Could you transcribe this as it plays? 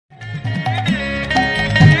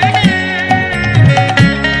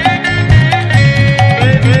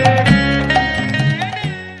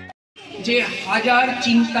হাজার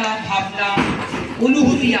চিন্তা ভাবনা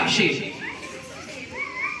অনুভূতি আসে,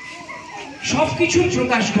 সবকিছুর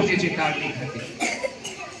প্রকাশ ঘটেছে তার লেখাতে।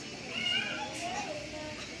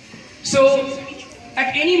 So at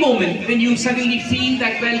any moment when you suddenly feel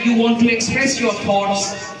that, well, you want to express your thoughts,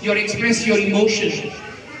 you express your emotion,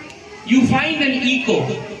 you find an echo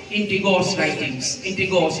in Tagore's writings, in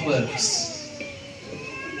Tagore's works.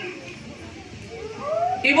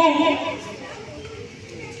 এবং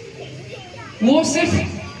वो सिर्फ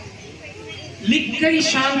लिखकर ही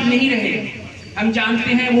शांत नहीं रहे, हम जानते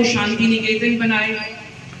हैं वो शांति निकेतन बनाए,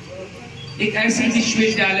 एक ऐसे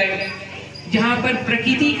विश्वविद्यालय जहां पर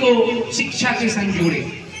प्रकृति को शिक्षा के संग जोड़े,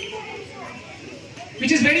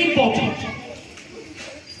 which is very important.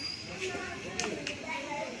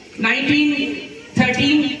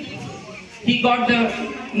 1913 he got the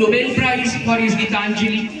Nobel Prize for his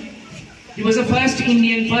Gitanjali. He was the first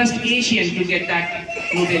Indian, first Asian to get that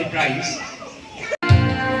Nobel Prize.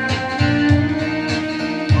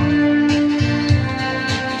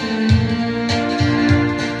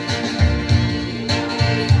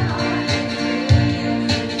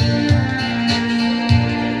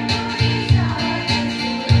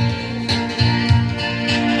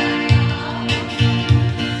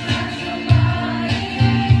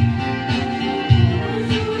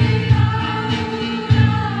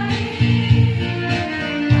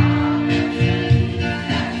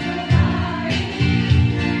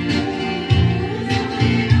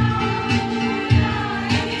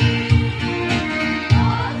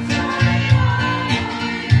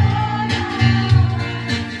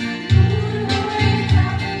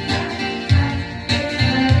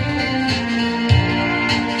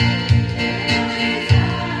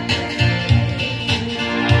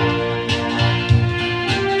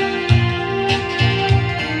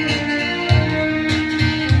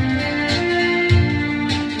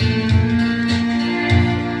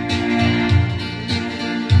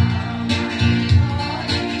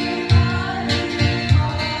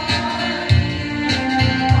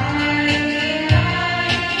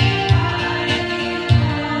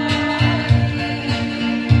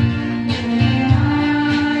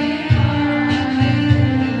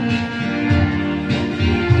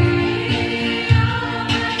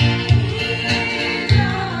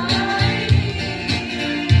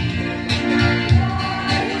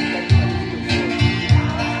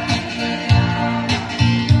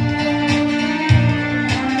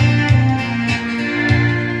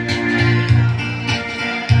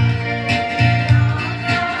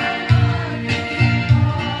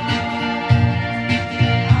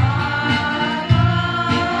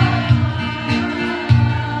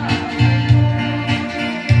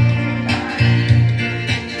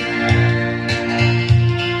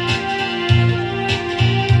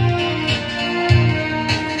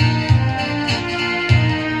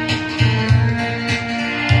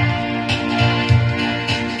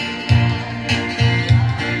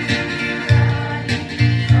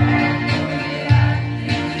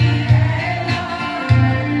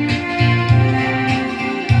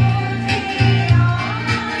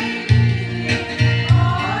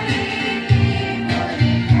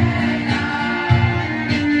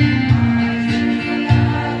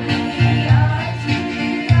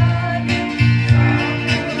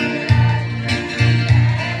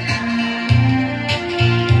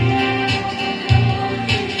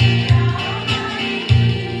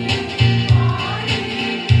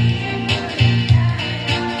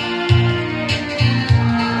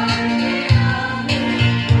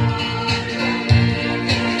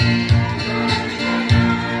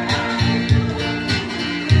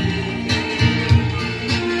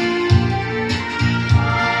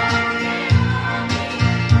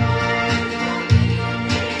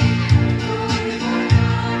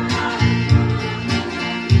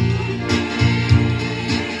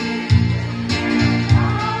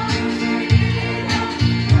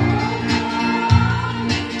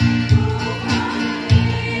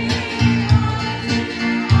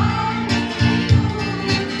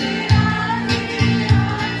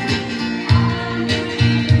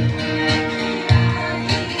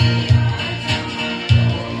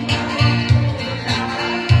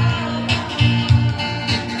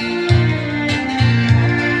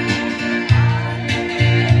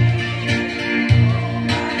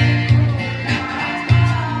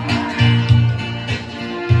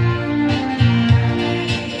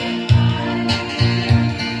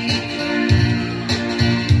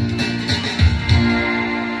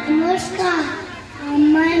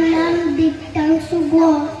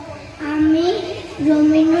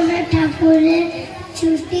 Rabindranath ठाकुरेर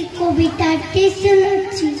श्रुति कविताटी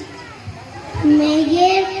शुनेছি।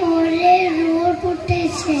 मेघेर परे रोद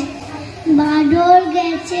উঠেছে, বাদর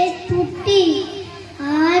গেছে টুটি।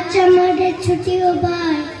 আজ আমাদের ছুটি ও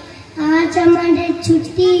ভাই, আজ আমাদের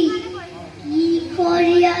ছুটি। কি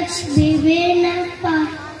করি আজ ভেবে না পাই,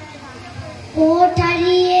 কোট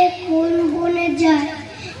হারিয়ে কোন বনে যায়,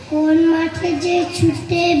 কোন মাঠে যে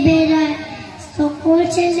ছুটে বেড়ায়। সকল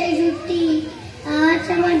ছেলে ছুটি, আজ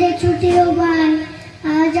আমাদের ছুটি ও ভাই,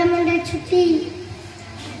 আজ আমাদের ছুটি।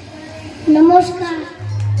 নমস্কার।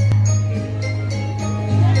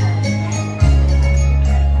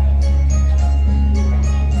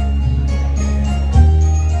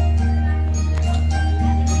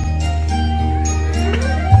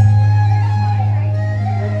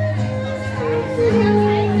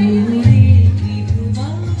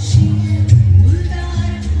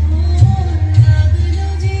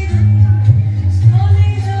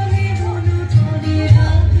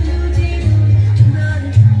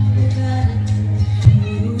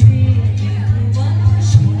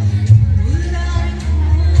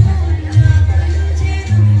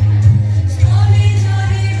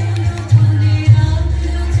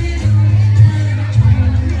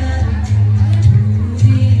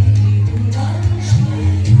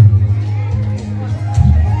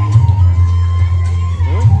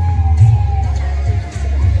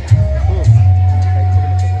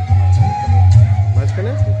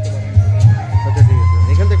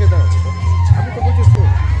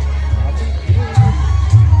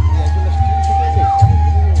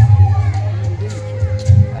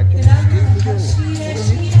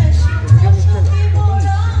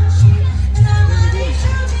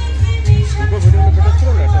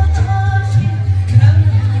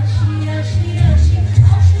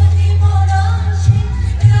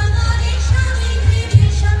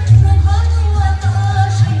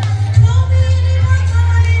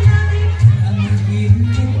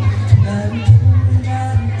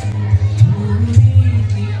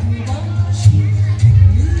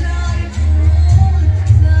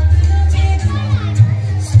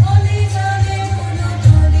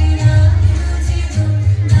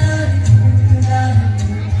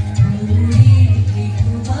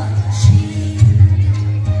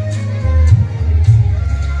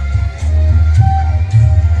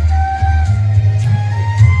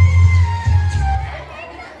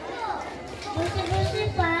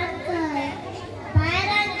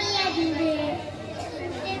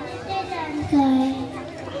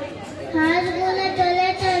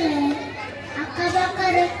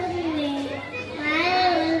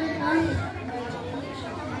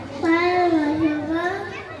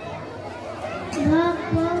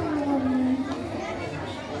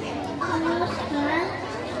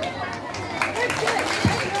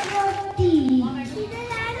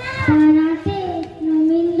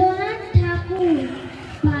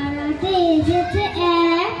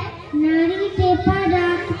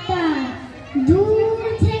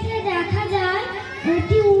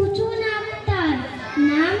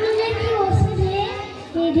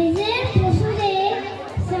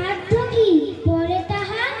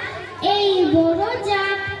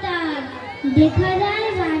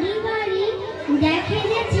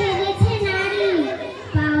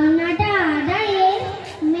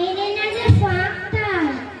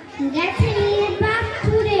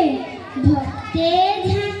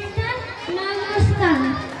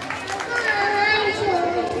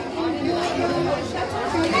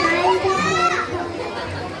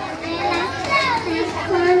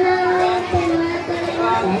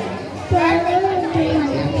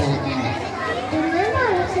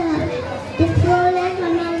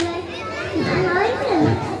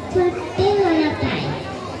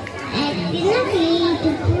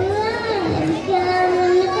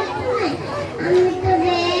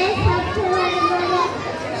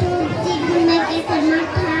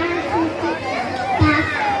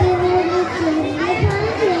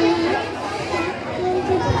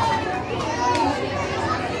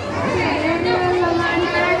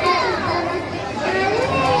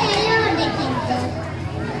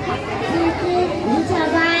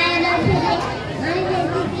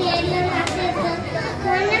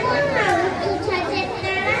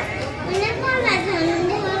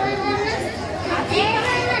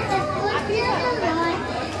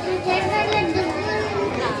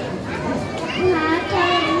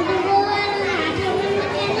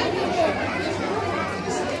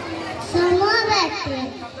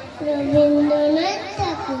 রবীন্দ্রনাথ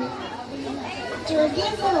ঠাকুর। যদি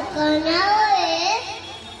পোকা না হয়ে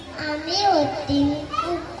আমি অতি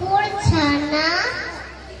কুকুর ছানা,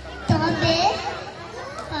 তবে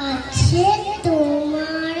আছে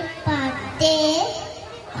তোমার পাতে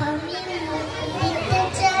আমি মুখ দিতে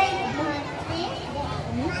চাই ভাতে,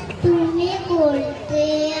 তুমি বলতে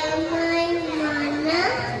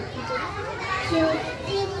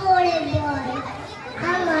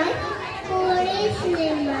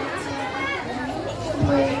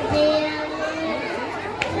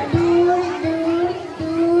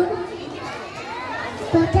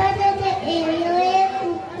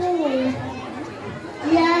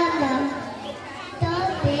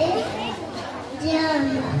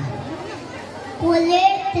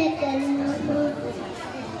কোলের থেকে নামা,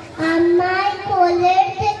 আমায় কোলের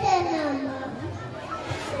থেকে নামা,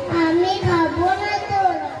 আমি খাবো না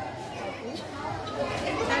তোর,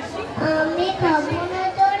 আমি খাবো না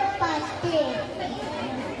তোর পাতে,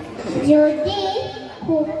 যদি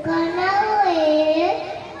খোকা না হয়ে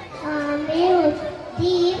আমি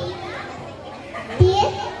হতি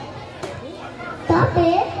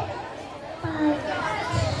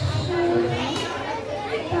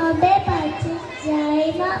তবে পাচ্ছে যাই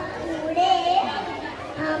না উড়ে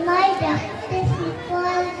আমায় ডাকতে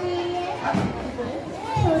শিকল দিয়ে,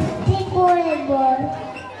 সত্যি করে বল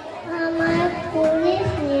আমার করিস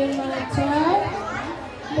নির্বাচন,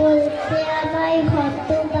 বলতে আমায়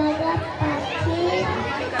হতবাগা পাখি,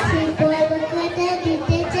 শিকল কাটা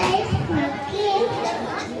দিতে চাই ফাঁকি,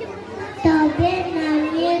 তবে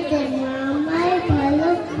নামিয়ে দেন আমায়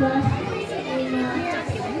ভালোবাসি না,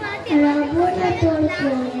 রাবো না তোর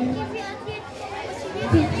কোলে।